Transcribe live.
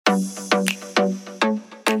Hey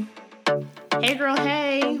girl,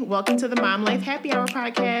 hey, welcome to the Mom Life Happy Hour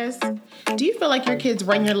podcast. Do you feel like your kids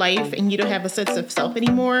run your life and you don't have a sense of self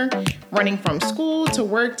anymore? Running from school to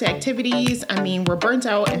work to activities, we're burnt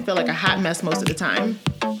out and feel like a hot mess most of the time.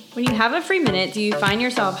 When you have a free minute, do you find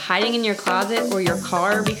yourself hiding in your closet or your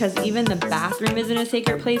car because even the bathroom isn't a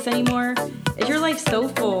sacred place anymore? Is your life so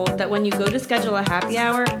full that when you go to schedule a happy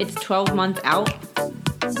hour, it's 12 months out?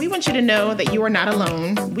 We want you to know that you are not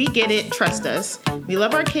alone. We get it, trust us. We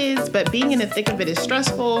love our kids, but being in the thick of it is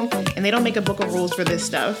stressful, and they don't make a book of rules for this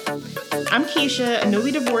stuff. I'm Keisha, a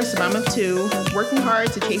newly divorced mom of two, working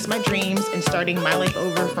hard to chase my dreams and starting my life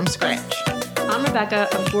over from scratch. I'm Rebecca,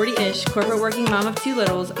 a 40-ish corporate working mom of two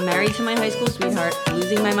littles, married to my high school sweetheart,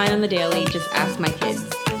 losing my mind on the daily, just ask my kids.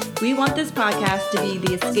 We want this podcast to be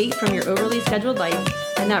the escape from your overly scheduled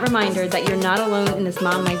life and that reminder that you're not alone in this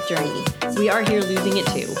mom life journey. We are here losing it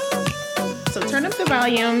too. So turn up the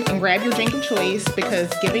volume and grab your drink of choice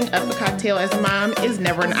because giving up a cocktail as a mom is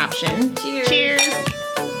never an option. Cheers. Cheers.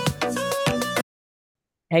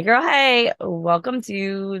 Hey girl, hey, welcome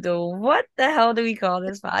to the what the hell do we call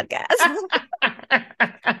this podcast?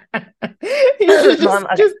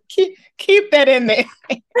 just keep that in there.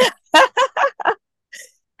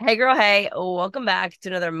 Hey girl, hey, welcome back to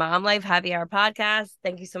another Mom Life Happy Hour podcast.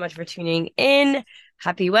 Thank you so much for tuning in.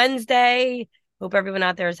 Happy Wednesday. Hope everyone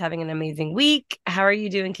out there is having an amazing week. How are you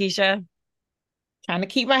doing, Keisha? Trying to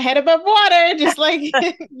keep my head above water, just like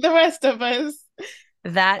the rest of us.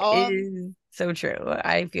 That is so true.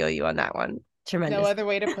 I feel you on that one. Tremendous. No other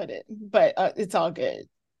way to put it, but it's all good.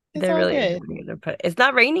 It's There all really good. is a way to put it. It's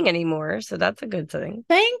not raining anymore, so that's a good thing.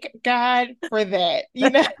 Thank God for that.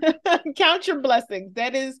 Count your blessings.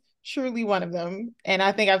 That is truly one of them. And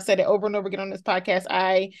I think I've said it over and over again on this podcast.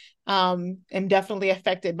 I am definitely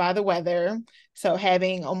affected by the weather. So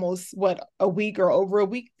having almost a week or over a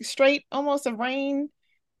week straight almost of rain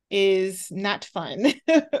is not fun.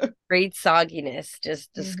 Great sogginess,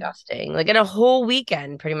 just disgusting. Like in a whole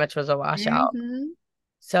weekend pretty much was a washout. Mm-hmm.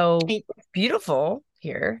 So beautiful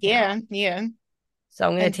here. Yeah. So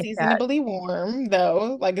I'm going to take that. Seasonably warm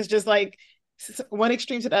though. Like it's just like one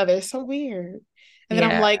extreme to the other. It's so weird. And then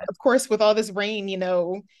I'm like, of course, with all this rain,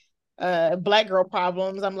 Black girl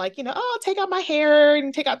problems. I'm like, take out my hair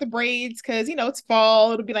and take out the braids because it's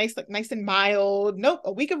fall. It'll be nice and mild. Nope,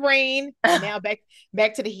 a week of rain and now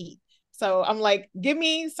back to the heat. So I'm like, give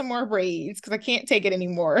me some more braids because I can't take it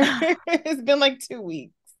anymore. It's been like 2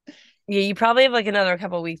 weeks. Yeah, you probably have like another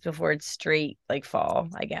couple of weeks before it's straight like fall,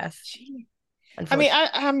 I guess.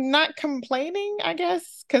 I'm not complaining, I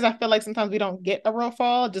guess, because I feel like sometimes we don't get a real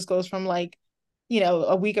fall. It just goes from like,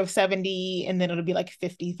 a week of 70 and then it'll be like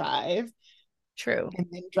 55. True. And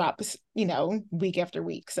then drops, week after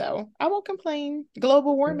week. So I won't complain.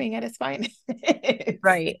 Global warming at its finest.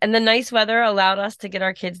 Right. And the nice weather allowed us to get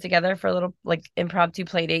our kids together for a little like impromptu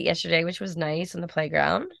play date yesterday, which was nice on the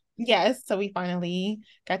playground. Yes. So we finally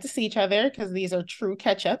got to see each other because these are true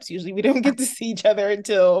catch-ups. Usually we don't get to see each other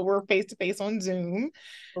until we're face-to-face on Zoom.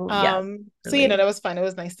 Yeah, so that was fun. It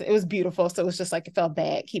was nice. It was beautiful. So it was just like it felt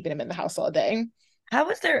bad keeping him in the house all day. How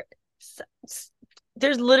was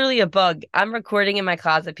there's literally a bug. I'm recording in my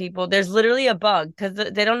closet, people. There's literally a bug because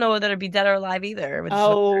they don't know whether to be dead or alive either.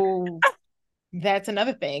 That's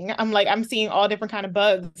another thing. I'm seeing all different kind of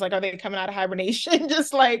bugs. Like, are they coming out of hibernation?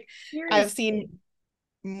 Just like seriously. I've seen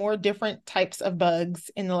more different types of bugs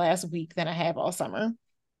in the last week than I have all summer.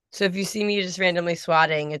 So if you see me just randomly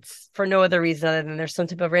swatting, it's for no other reason other than there's some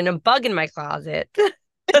type of random bug in my closet.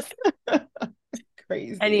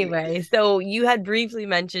 Crazy. Anyway, so you had briefly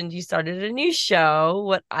mentioned you started a new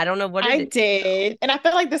show. I don't know what I did. And I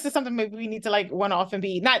feel like this is something maybe we need to like one off and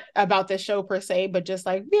be not about this show per se, but just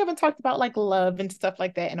like we haven't talked about like love and stuff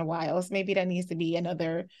like that in a while. So maybe that needs to be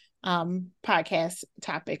another podcast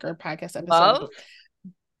topic or podcast episode. Love?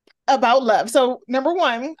 About love. So number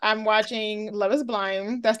one, I'm watching Love is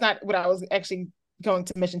Blind. That's not what I was actually going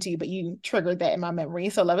to mention to you, but you triggered that in my memory.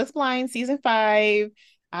 So Love is Blind, season 5.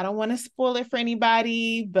 I don't want to spoil it for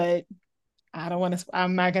anybody, but I'm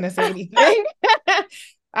not going to say anything.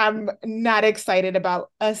 I'm not excited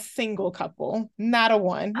about a single couple. Not a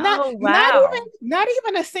one. Oh, wow. Not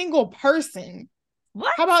even a single person.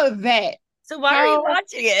 What? How about that? So why are you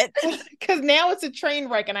watching it? Because now it's a train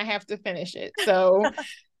wreck and I have to finish it. So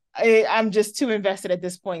I'm just too invested at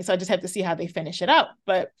this point. So I just have to see how they finish it out.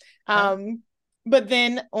 But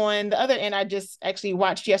then on the other end, I just actually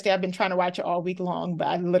watched yesterday. I've been trying to watch it all week long, but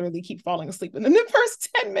I literally keep falling asleep within the first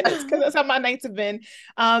 10 minutes because that's how my nights have been,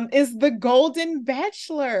 is The Golden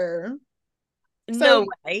Bachelor. No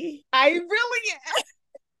way. I really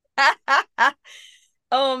am.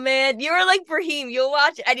 Oh man, you were like Brahim. You'll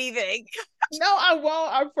watch anything. No, I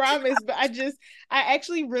won't, I promise. But I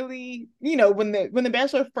actually really, when the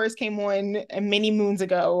Bachelor first came on many moons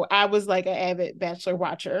ago, I was like an avid Bachelor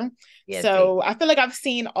watcher. Yeah, see. So I feel like I've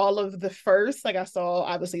seen all of the first. Like I saw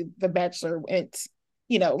obviously the Bachelor went,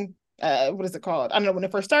 you know, what is it called? I don't know when it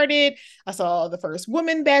first started. I saw the first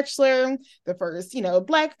woman Bachelor, the first,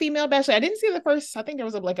 black female Bachelor. I didn't see the first, I think there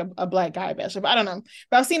was a black guy Bachelor, but I don't know.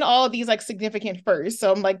 But I've seen all of these like significant first.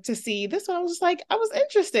 So I'm like to see this one, I was just like, I was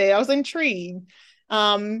interested. I was intrigued.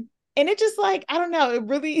 And it just like, I don't know, it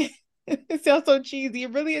really it sounds so cheesy.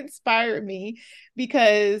 It really inspired me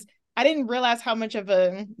because I didn't realize how much of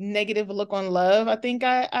a negative look on love I think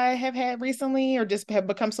I have had recently, or just have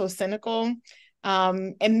become so cynical.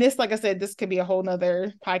 And this, like I said, this could be a whole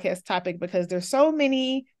nother podcast topic because there's so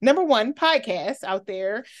many, number one, podcasts out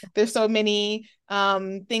there. There's so many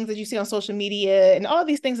things that you see on social media and all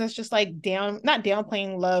these things that's just like not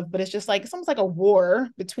downplaying love, but it's just like it's almost like a war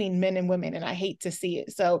between men and women. And I hate to see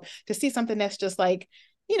it. So to see something that's just like,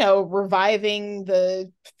 reviving the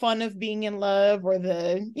fun of being in love, or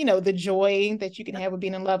the joy that you can have with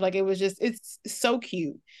being in love. Like it's so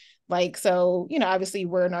cute. Like, so, obviously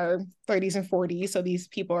we're in our 30s and 40s. So these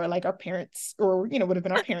people are like our parents, or, would have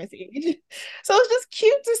been our parents' age. So it's just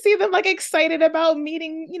cute to see them like excited about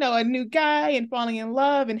meeting, a new guy and falling in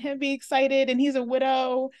love, and him be excited. And he's a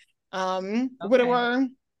Okay. widower.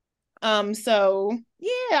 So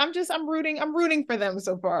yeah, I'm rooting for them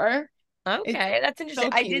so far. It's Okay, that's interesting.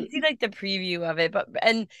 so I did cute. see like the preview of it, but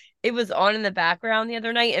and it was on in the background the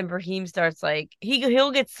other night, and Brahim starts like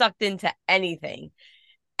he'll get sucked into anything.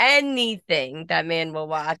 Anything that man will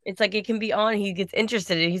watch. It's like it can be on, he gets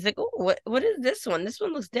interested and he's like, oh, what is this one? This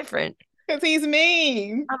one looks different. Because he's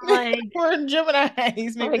mean. I'm like, We're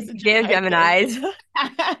Geminis. I'm Maybe like, it's a damn Gemini thing. Gemini's.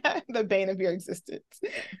 The bane of your existence.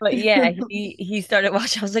 But yeah, he started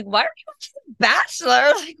watching. I was like, why are you watching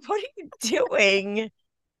Bachelor? Like, what are you doing?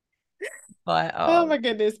 But Oh my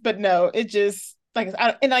goodness. But no, it just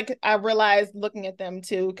I realized looking at them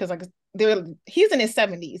too, because like he's in his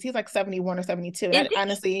 70s. He's like 71 or 72. And is I, he?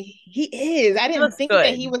 honestly, he is. I He didn't looks think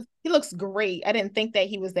that good. he looks great. I didn't think that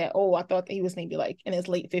he was that old. I thought that he was maybe like in his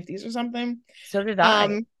late 50s or something. So did I.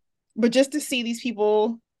 Um, but just to see these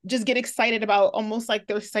people just get excited about almost like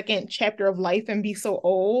their second chapter of life and be so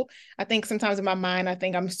old. I think sometimes in my mind, I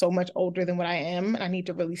think I'm so much older than what I am. And I need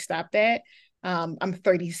to really stop that. I'm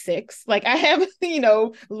 36. Like I have,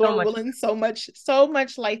 So Lord much. willing, so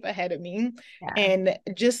much life ahead of me. Yeah, And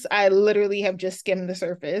I literally have just skimmed the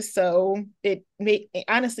surface. So it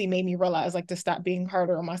honestly made me realize like to stop being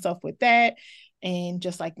harder on myself with that, and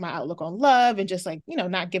just like my outlook on love, and just like,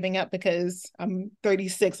 not giving up because I'm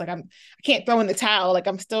 36. Like I can't throw in the towel. Like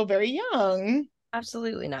I'm still very young.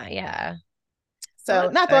 absolutely not. Yeah. Well, So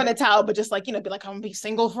that's not throwing good. the towel, but just like, be like, I'm gonna be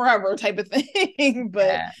single forever type of thing.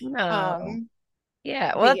 But Yeah. No. um,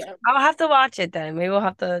 Yeah, but well, yeah, I'll have to watch it then. Maybe we'll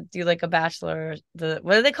have to do like a bachelor. The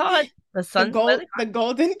what do they call it? The sun. What do they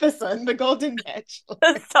the golden bachelor. call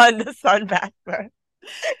it? The sun. The sun bachelor.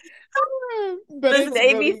 But Listen, it's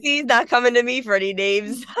really ABC's not coming to me for any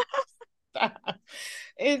names.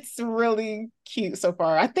 it's really cute so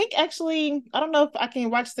far. I think actually, I don't know if I can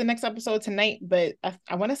watch the next episode tonight, but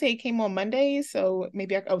I want to say it came on Monday, so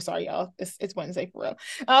maybe oh sorry y'all, it's Wednesday for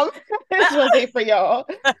real. It's Wednesday for y'all.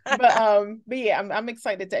 But yeah, I'm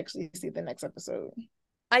excited to actually see the next episode.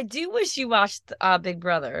 I do wish you watched Big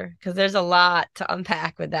Brother because there's a lot to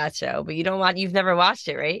unpack with that show, but you don't want you've never watched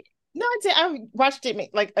it, right? No, I did. I watched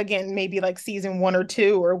it like again, maybe like season one or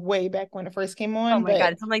two, or way back when it first came Oh on. my God,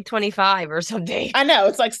 But it's on like 25 or something. I know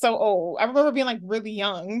it's like so old. I remember being like really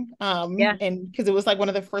young, Yeah. and because it was like one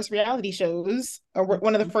of the first reality shows, or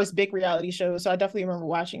one of the first big reality shows. So I definitely remember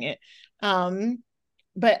watching it. Um,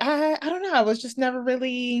 but I don't know. I was just never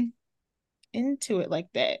really into it like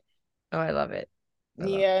that. Oh, I love it. I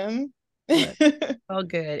love Yeah. it. But Is all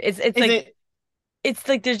good. It's like it?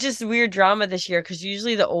 there's just weird drama this year because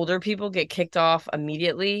usually the older people get kicked off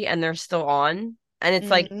immediately and they're still on. And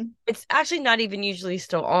it's like Mm, it's actually not even usually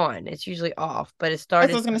still on. It's usually off, but it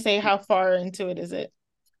that's what I started. was gonna say. How far into it is it?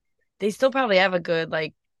 They still probably have a good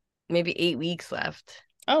like maybe 8 weeks left.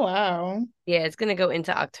 Oh wow. Yeah, it's gonna go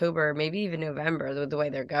into October, maybe even November, the way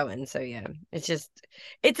they're going. So yeah, it's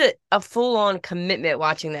a full on commitment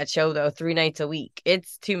watching that show though, 3 nights a week.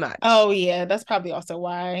 It's too much. Oh yeah, that's probably also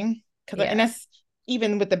why. And Yeah, that's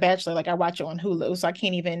even with The Bachelor, like I watch it on Hulu, so I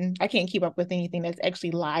can't keep up with anything that's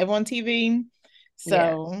actually live on TV.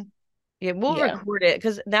 yeah, So yeah. We'll yeah. record it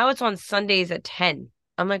because now it's on Sundays at 10.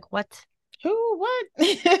 I'm like, what? Who what?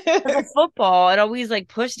 Because of football, it always like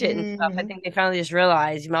pushed it and stuff. I Mm, think they finally just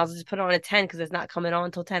realized you might as well just put it on at 10 because it's not coming on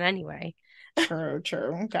until 10 anyway.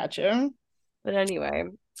 True. Gotcha. But anyway,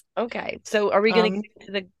 okay. So are we gonna get Um,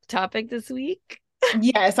 into the topic this week?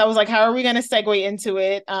 yes, I was like, how are we gonna segue into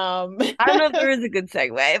it? I don't know if there is a good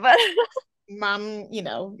segue, but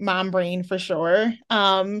Mom brain for sure.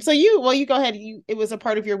 So you go ahead. It was a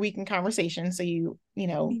part of your weekend conversation, so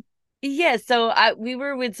yeah. So we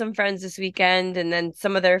were with some friends this weekend, and then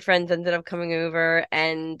some of their friends ended up coming over,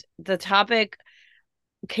 and the topic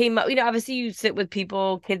came up. Obviously you sit with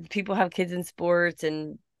people have kids in sports,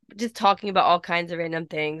 and just talking about all kinds of random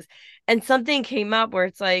things. And something came up where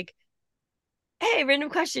it's like, hey, random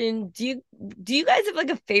question. Do you guys have like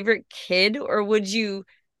a favorite kid, or would you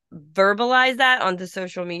verbalize that onto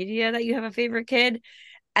social media that you have a favorite kid?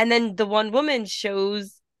 And then the one woman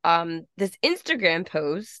shows this Instagram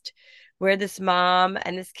post where this mom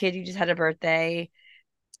and this kid who just had a birthday,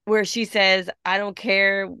 where she says, I don't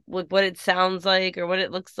care what it sounds like or what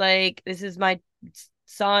it looks like. This is my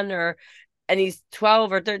son, and he's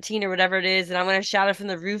 12 or 13 or whatever it is, and I'm gonna shout it from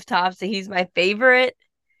the rooftops that he's my favorite.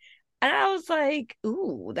 And I was like,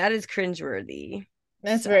 ooh, that is cringeworthy.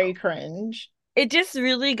 that's So very cringe. it just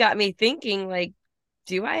really got me thinking, like,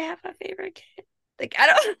 do I have a favorite kid? Like, I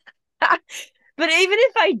don't. But even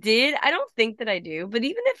if I did, I don't think that I do. But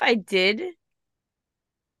even if I did,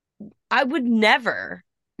 I would never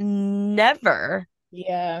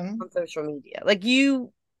Yeah. on social media.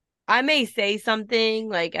 I may say something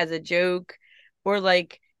like as a joke, or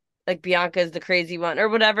like Bianca's the crazy one or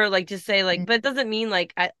whatever, like just say like, but it doesn't mean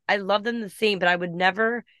like I love them the same, but I would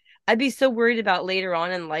never. I'd be so worried about later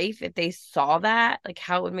on in life if they saw that, like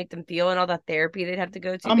how it would make them feel and all the therapy they'd have to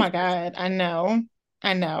go to Oh my because God, I know.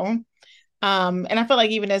 I know. And I feel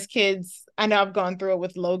like even as kids, I know I've gone through it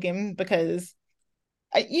with Logan because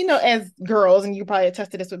as girls, and you probably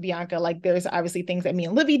attest to this with Bianca, like there's obviously things that me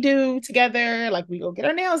and Livy do together. Like we go get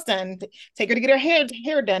our nails done, take her to get her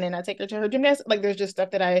hair done, and I take her to her gymnastics. Like there's just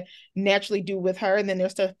stuff that I naturally do with her, and then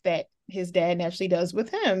there's stuff that his dad naturally does with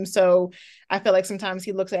him. So I feel like sometimes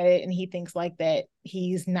he looks at it and he thinks like that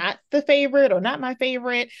he's not the favorite or not my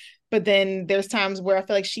favorite. But then there's times where I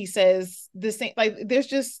feel like she says the same, like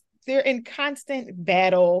they're in constant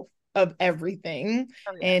battle of everything,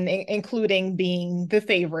 oh yeah. and including being the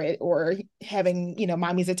favorite or having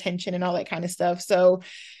mommy's attention and all that kind of stuff. So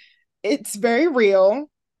it's very real.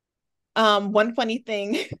 One funny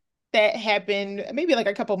thing that happened maybe like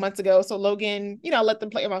a couple months ago, so Logan, I let them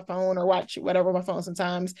play on my phone or watch whatever on my phone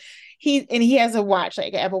sometimes. He has a watch,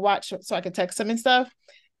 like an Apple Watch, so I could text him and stuff.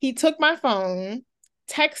 He took my phone,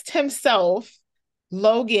 text himself,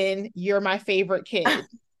 Logan, you're my favorite kid.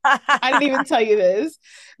 I didn't even tell you this,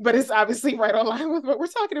 but it's obviously right on line with what we're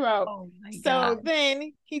talking about. Oh my So God.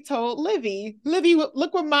 then he told Livy,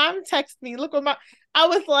 look what mom texted me. Look what mom. I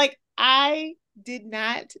was like, I did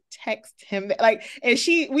not text him that. Like, and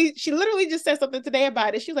she literally just said something today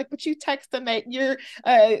about it. She was like, but you text him that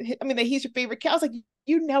that he's your favorite kid. I was like,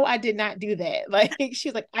 I did not do that. Like,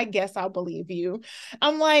 she's like, I guess I'll believe you.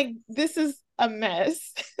 I'm like, this is a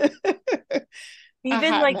mess. A Even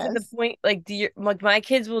hot like to the mess. point, like like my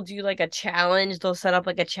kids will do like a challenge. They'll set up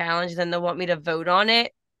like a challenge, then they'll want me to vote on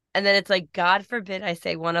it. And then it's like, God forbid I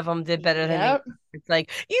say one of them did better than the Yep. other. It's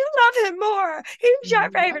like, you love him more. He's your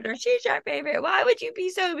Yep. favorite or she's your favorite. Why would you be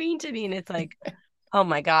so mean to me? And it's like, oh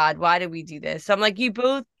my God, why did we do this? So I'm like, you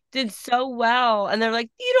both did so well. And they're like,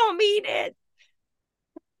 you don't mean it.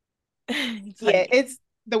 It's Yeah, like, it's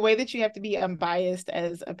the way that you have to be unbiased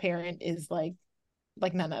as a parent is like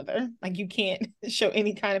none other. Like you can't show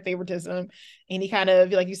any kind of favoritism, any kind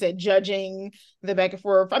of, like you said, judging the back and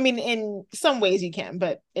forth. I mean, in some ways you can,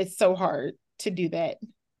 but it's so hard to do that.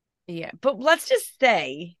 yeah. But let's just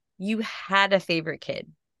say you had a favorite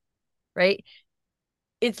kid, right?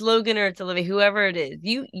 It's Logan or it's Olivia, whoever it is.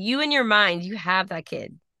 You in your mind, you have that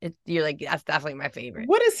kid. You're like, that's definitely my favorite.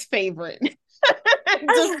 What is favorite?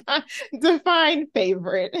 define, define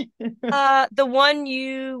favorite. The one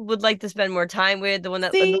you would like to spend more time with, the one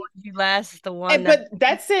that annoys See, you less, the one that but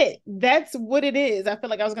that's it. That's what it is. I feel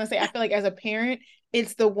like I was gonna say, I feel like as a parent,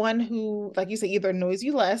 it's the one who, like you say, either annoys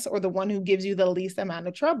you less or the one who gives you the least amount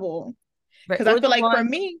of trouble. right, Because I or feel the like for one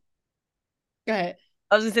me, go ahead.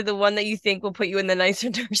 I was gonna say the one that you think will put you in the nicer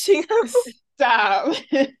nursing home. Stop.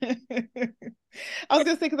 I was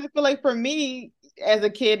gonna say, because I feel like for me as a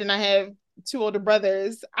kid, and I have two older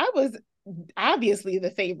brothers, I was obviously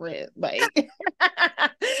the favorite. Like,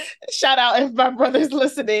 shout out if my brother's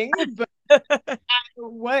listening. But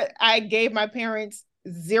what I gave my parents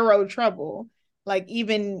zero trouble. Like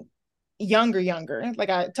even younger. Like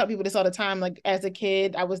I tell people this all the time. Like as a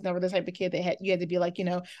kid, I was never the type of kid that you had to be like,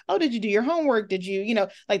 oh, did you do your homework? Did you,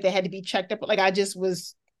 like they had to be checked up. Like I just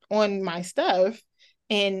was on my stuff.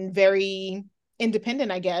 and very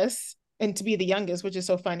independent, I guess, and to be the youngest, which is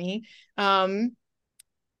so funny.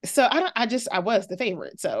 So I was the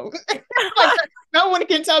favorite. So like no one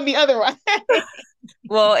can tell me otherwise.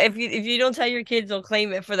 Well, if you don't tell your kids, they'll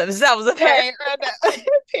claim it for themselves. Apparently. Right, right.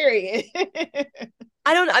 Period.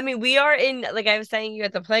 I mean, we are in, like I was saying you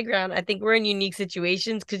at the playground, I think we're in unique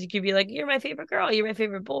situations because you could be like, you're my favorite girl, you're my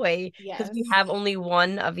favorite boy, because we Yes. have only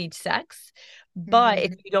one of each sex. But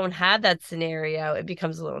if Mm-hmm. you don't have that scenario, it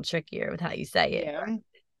becomes a little trickier with how you say it. Yeah.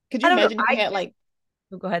 Could you I don't know. imagine if you had like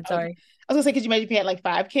Oh, go ahead, okay. sorry. I was gonna say, could you imagine if you had like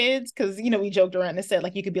five kids? Because we joked around and said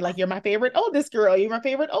like you could be like, you're my favorite oldest girl, you're my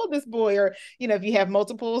favorite oldest boy, or if you have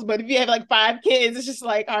multiples. But if you have like five kids, it's just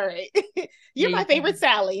like, all right, Yeah, you're my favorite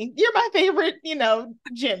Sally, you're my favorite,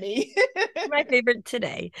 Jimmy. my favorite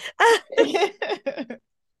today.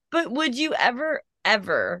 But would you ever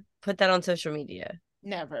put that on social media?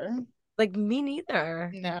 Never. Like me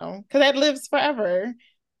neither. No, because that lives forever.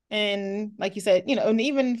 And like you said, and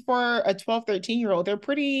even for a 12, 13-year-old, they're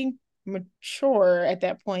pretty mature at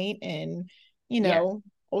that point and, Yeah.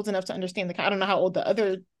 old enough to understand I don't know how old the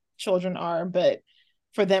other children are, but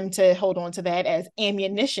for them to hold on to that as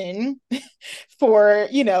ammunition for,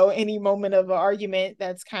 any moment of an argument,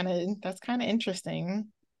 that's kind of interesting.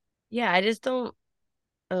 Yeah, I just don't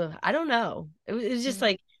I don't know. It was just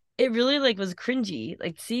like it really like was cringy.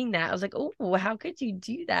 Like seeing that, I was like, oh, how could you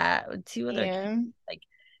do that with two other kids? Yeah. Like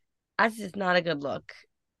that's just not a good look.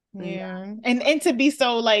 No. Yeah. And to be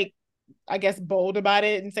so like I guess bold about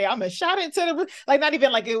it and say I'm gonna shout it to the like not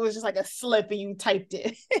even like it was just like a slip and you typed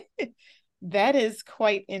it. That is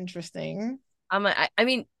quite interesting. I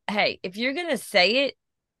mean, hey, if you're gonna say it,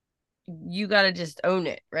 you gotta just own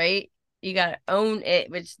it, right? You gotta own it,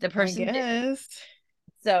 which the I person did. guess.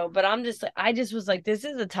 So, but I'm just like, I just was like, this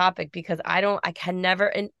is a topic because I can never,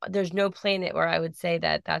 and there's no planet where I would say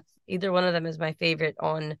that that's either one of them is my favorite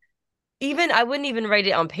on, even, I wouldn't even write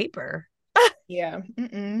it on paper Yeah.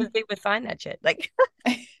 because they would find that shit. Like,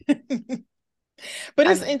 But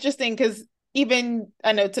it's I'm, interesting because even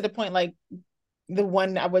I know to the point like the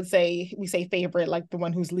one I would say we say favorite, like the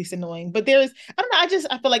one who's least annoying. But I don't know,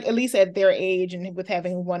 I feel like at least at their age and with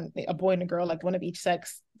having a boy and a girl, like one of each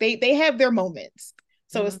sex, they have their moments.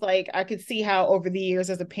 So Mhm. it's like I could see how over the years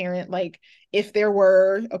as a parent, like if there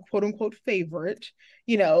were a quote unquote favorite,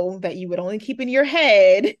 that you would only keep in your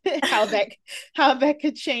head, how that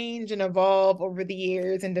could change and evolve over the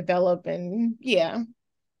years and develop and yeah.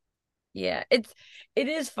 Yeah, it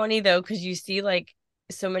is funny though because you see like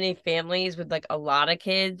so many families with like a lot of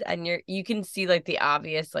kids, and you can see like the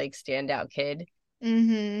obvious like standout kid,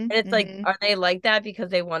 Mm-hmm. and it's like, Mm-hmm. are they like that because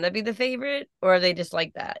they want to be the favorite, or are they just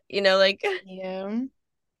like that? Like Yeah.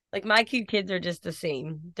 like my cute kids are just the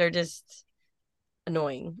same. They're just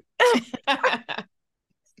annoying.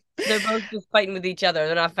 They're both just fighting with each other.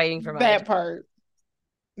 They're not fighting for my That attention. part.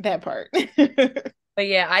 That part. But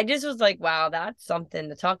yeah, I just was like, wow, that's something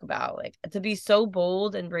to talk about. Like to be so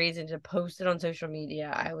bold and brazen to post it on social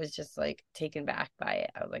media, I was just like taken back by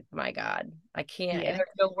it. I was like, my God, I can't. And Yeah. there's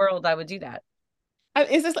no world I would do that.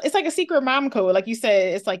 It's like a secret mom code. Like you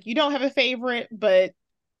said, it's like you don't have a favorite, but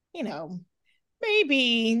you know,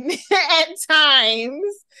 maybe at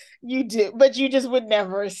times you do, but you just would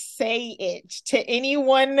never say it to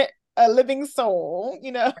anyone, a living soul,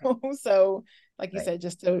 Right. So like you Right. said,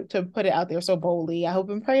 just to put it out there so boldly, I hope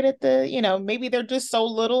and pray that maybe they're just so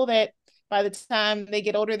little that by the time they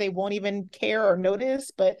get older, they won't even care or notice.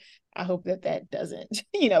 But I hope that doesn't,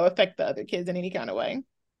 affect the other kids in any kind of way.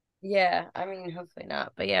 Yeah, I mean, hopefully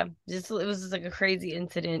not. But yeah, just it was just like a crazy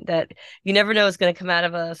incident that you never know is going to come out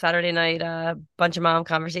of a Saturday night bunch of mom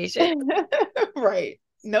conversation. Right.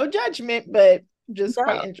 No judgment, but just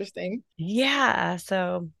quite No. interesting. Yeah.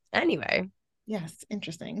 So anyway, Yes,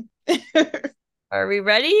 interesting. are we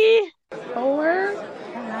ready? Or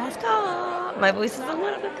Last call. My voice is a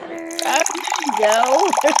little bit better. there you go.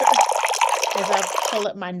 As I pull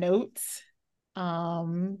up my notes. Oh, I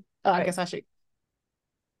All right. guess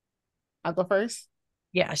I'll go first.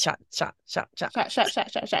 Yeah, shot, shot, shot, shot.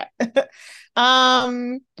 Shot.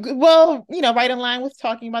 Well, right in line with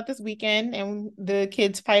talking about this weekend and the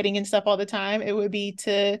kids fighting and stuff all the time, it would be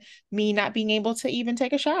to me not being able to even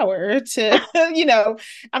take a shower.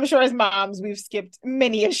 I'm sure as moms, we've skipped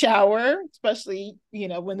many a shower, especially,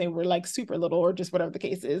 when they were like super little or just whatever the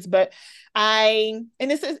case is. But and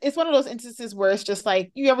it's one of those instances where it's just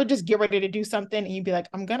like you ever just get ready to do something and you'd be like,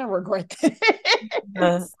 I'm gonna regret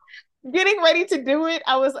Uh, this. Getting ready to do it,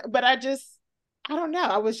 I was, but I just I don't know.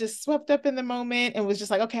 I was just swept up in the moment and was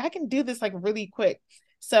just like, okay, I can do this like really quick.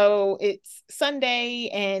 So it's Sunday,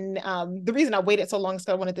 and the reason I waited so long is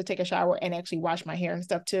because I wanted to take a shower and actually wash my hair and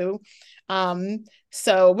stuff too.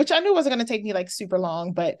 So which I knew wasn't going to take me like super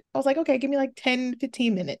long, but I was like, okay, give me like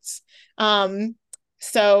 10-15 minutes.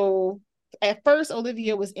 So at first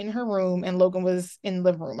Olivia was in her room and Logan was in the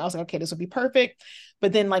living room. I was like, okay, this will be perfect.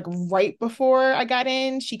 But then like right before I got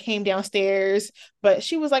in, she came downstairs, but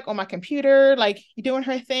she was like on my computer, like doing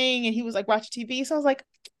her thing, and he was like watching TV. So I was like,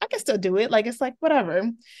 I can still do it. Like it's like whatever.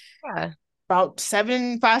 Yeah. About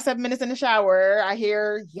 7 minutes in the shower, I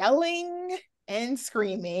hear yelling and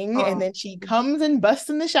screaming, and Oh. then she comes and busts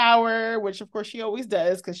in the shower, which of course she always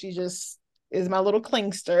does because she just is my little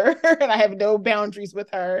clingster, and I have no boundaries with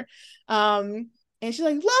her. And she's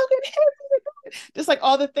like, Logan, just like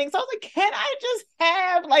all the things. I was like, can I just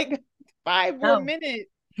have like 5 more minutes?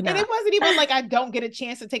 And No. it wasn't even like I don't get a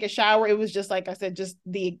chance to take a shower. It was just like I said, just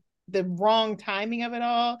the wrong timing of it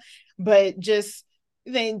all. But just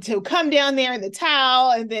then to come down there in the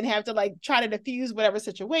towel and then have to like try to diffuse whatever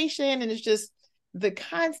situation. And it's just the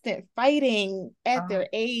constant fighting at Oh. their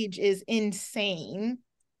age is insane.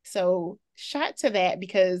 So shot to that,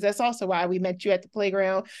 because that's also why we met you at the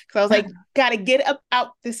playground. Because I was like, gotta get up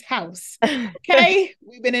out this house. Okay.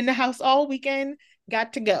 We've been in the house all weekend.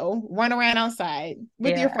 Got to go. Run around outside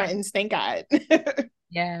with your Yeah. friends. Thank God.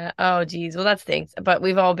 Yeah. Oh, geez. Well, that stinks. But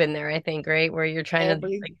we've all been there, I think, right? Where you're trying to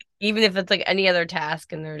Every like, even if it's like any other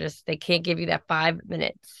task, and they can't give you that 5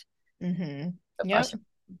 minutes. Yep.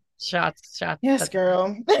 Shots. Yes,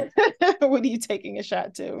 girl. What are you taking a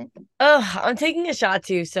shot to? Oh, I'm taking a shot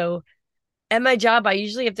too. So at my job, I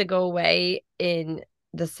usually have to go away in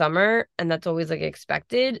the summer, and that's always like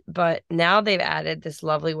expected. But now they've added this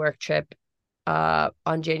lovely work trip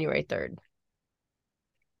on January 3rd.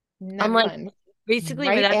 I'm Not like fun. basically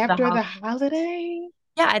right Right after the after the holiday. holiday?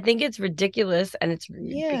 Yeah, I think it's ridiculous, and it's because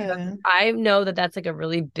Yeah. I know that that's like a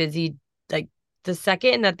really busy, like the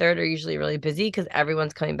second and the third are usually really busy because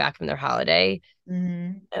everyone's coming back from their holiday.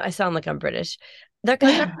 Mhm. I sound like I'm British. They're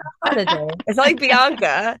coming back from their holiday. It's like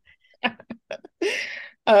Bianca.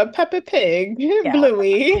 Peppa Pig, Yeah.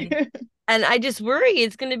 Bluey. And I just worry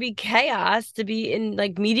it's going to be chaos to be in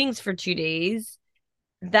like meetings for 2 days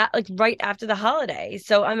that like right after the holiday.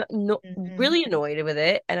 So I'm Mhm. really annoyed with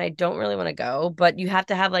it, and I don't really want to go, but you have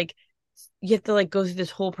to like go through this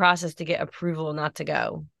whole process to get approval not to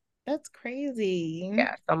go. That's crazy.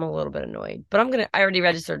 Yeah, so I'm a little bit annoyed, but I already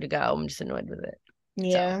registered to go. I'm just annoyed with it. So,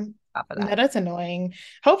 Yeah. top of No, that. that's annoying.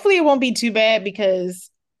 Hopefully it won't be too bad,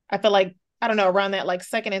 because I feel like I don't know, around that like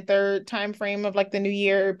second and third time frame of like the new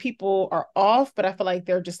year, people are off, but I feel like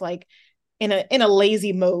they're just like in a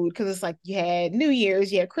lazy mode, because it's like you had New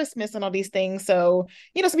Year's, you had Christmas and all these things. So,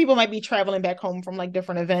 some people might be traveling back home from like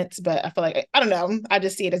different events, but I feel like I don't know. I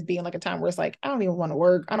just see it as being like a time where it's like, I don't even want to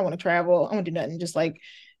work. I don't want to travel. I want to do nothing. Just like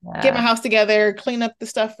get my Yeah. house together, clean up the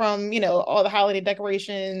stuff from, all the holiday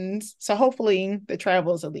decorations. So hopefully the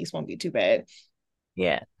travels at least won't be too bad.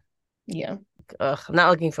 Yeah. Yeah. Ugh, I'm not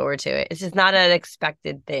looking forward to it. It's just not an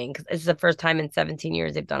expected thing because it's the first time in 17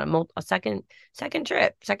 years they've done a second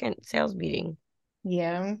trip, second sales meeting.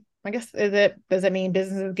 Yeah. I guess does it mean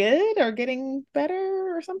business is good or getting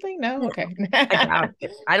better or something? No? Okay. I doubt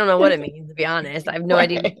it. I don't know what it means, to be honest. I have no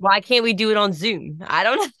idea. Right. Why can't we do it on Zoom? I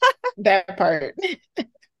don't know. That part.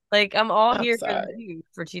 Like, I'm all I'm here for sorry. Zoom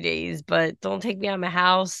for 2 days, but don't take me out of my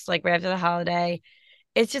house like right after the holiday.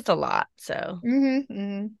 It's just a lot. So,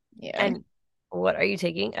 Yeah. and what are you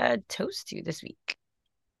taking a toast to this week?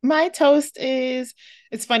 My toast is,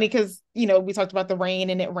 it's funny because, we talked about the rain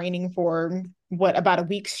and it raining for what, about a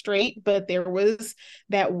week straight, but there was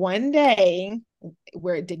that one day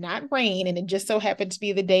where it did not rain, and it just so happened to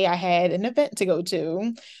be the day I had an event to go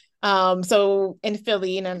to. So in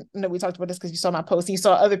Philly, and I know we talked about this because you saw my post, and you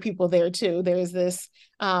saw other people there too. There's this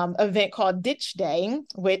event called Ditch Day,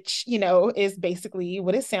 which, is basically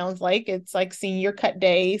what it sounds like. It's like senior cut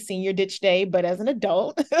day, senior ditch day, but as an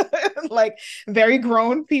adult, like very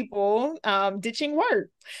grown people ditching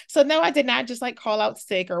work. So no, I did not just like call out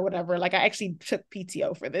sick or whatever. Like I actually took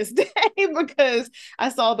PTO for this day because I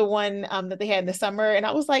saw the one that they had in the summer, and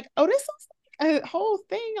I was like, oh, this sounds a whole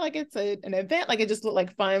thing, like it's an event, like it just looked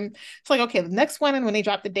like fun. It's like, okay, the next one, and when they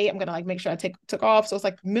drop the date, I'm gonna like make sure I took off. So it's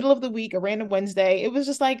like middle of the week, a random Wednesday. It was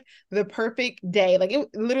just like the perfect day. Like it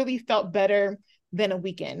literally felt better than a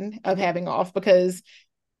weekend of having off, because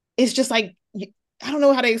it's just like I don't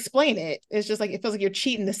know how to explain it. It's just like it feels like you're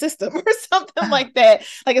cheating the system or something like that.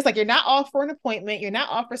 Like it's like you're not off for an appointment, you're not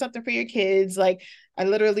off for something for your kids. Like I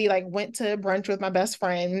literally like went to brunch with my best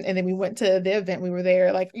friend, and then we went to the event. We were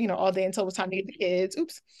there like, all day until it was time to get the kids.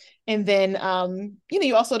 Oops. And then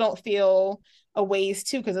you also don't feel a ways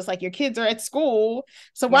too, because it's like your kids are at school.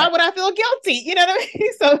 So why would I feel guilty? You know what I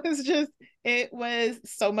mean? So it was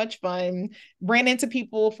so much fun. Ran into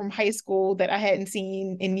people from high school that I hadn't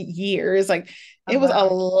seen in years. Like it was a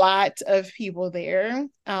lot of people there.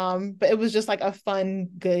 But it was just like a fun,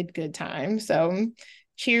 good time. So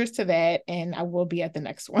cheers to that. And I will be at the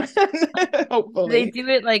next one, They hopefully. do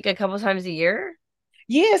it like a couple times a year.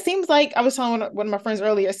 Yeah, it seems like I was telling one of my friends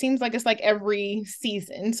earlier, it seems like it's like every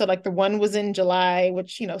season. So like the one was in July,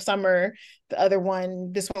 which, summer. The other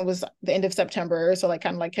one, this one was the end of September. So like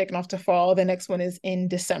kind of like kicking off to fall. The next one is in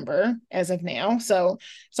December as of now. So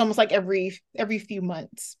it's almost like every few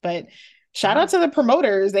months. But shout out Wow. to the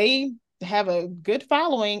promoters. They have a good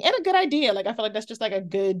following and a good idea. Like I feel like that's just like a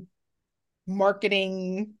good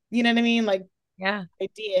marketing, you know what I mean? Like Yeah.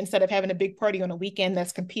 idea instead of having a big party on a weekend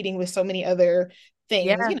that's competing with so many other things.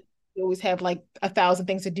 Yeah. You always have like 1,000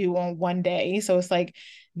 things to do on one day. So it's like,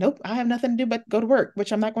 nope, I have nothing to do but go to work,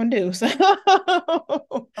 which I'm not going to do. So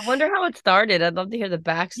I wonder how it started. I'd love to hear the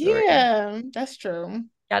backstory. yeah, that's true.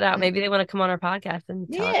 Shout out. Maybe they want to come on our podcast and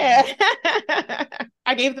tell us. Yeah.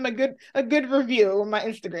 I gave them a good review on my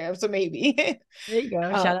Instagram, so maybe. There you go.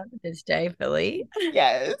 Shout out to this day, Philly.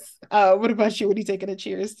 Yes. What about you? What are you taking a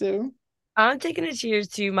cheers to? I'm taking a cheers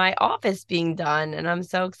to my office being done, and I'm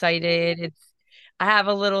so excited. I have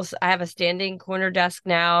a standing corner desk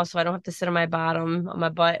now, so I don't have to sit on my bottom, on my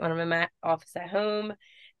butt when I'm in my office at home.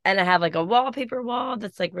 And I have like a wallpaper wall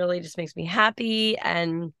that's like really just makes me happy.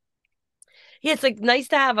 And yeah, it's like nice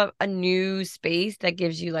to have a new space that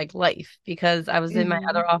gives you like life because I was in my Mm-hmm.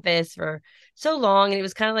 other office for so long and it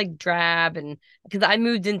was kind of like drab. And because I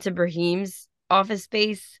moved into Brahim's office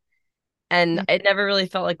space and it never really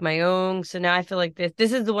felt like my own. So now I feel like this is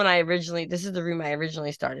this is the room I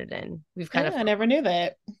originally started in. We've kind Yeah, of I never knew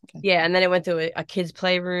that. Okay. yeah, and then it went to a kid's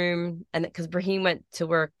playroom, and because Brahim went to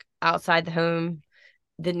work outside the home,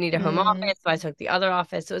 didn't need a home Mm, office, so I took the other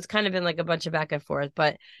office. So it's kind of been like a bunch of back and forth,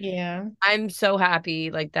 but yeah. I'm so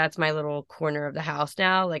happy. Like that's my little corner of the house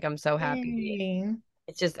now. Like I'm so happy. Yay.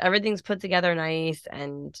 It's just everything's put together nice,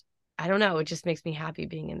 and I don't know, it just makes me happy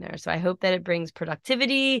being in there. So I hope that it brings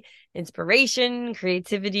productivity, inspiration,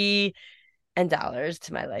 creativity, and dollars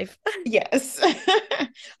to my life. Yes.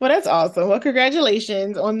 Well, that's awesome. Well,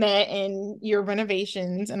 congratulations on that and your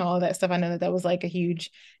renovations and all of that stuff. I know that was like a huge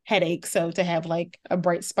headache. So to have like a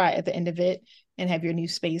bright spot at the end of it and have your new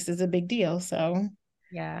space is a big deal. So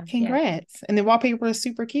Yeah, yeah. congrats. And the wallpaper is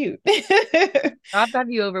super cute. I'll have to have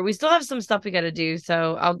you over. We still have some stuff we got to do.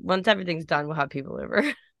 So I'll once everything's done, we'll have people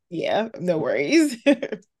over. Yeah, no worries.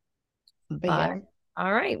 But But yeah,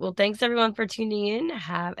 all right. Well, thanks everyone for tuning in.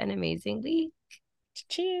 Have an amazing week.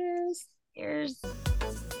 cheers. Cheers.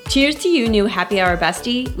 Cheers to you, new happy hour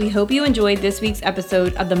bestie. We hope you enjoyed this week's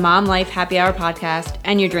episode of the Mom Life Happy Hour podcast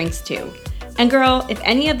and your drinks too. And girl, if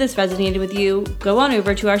any of this resonated with you, go on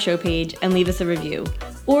over to our show page and leave us a review.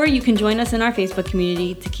 Or you can join us in our Facebook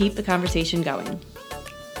community to keep the conversation going.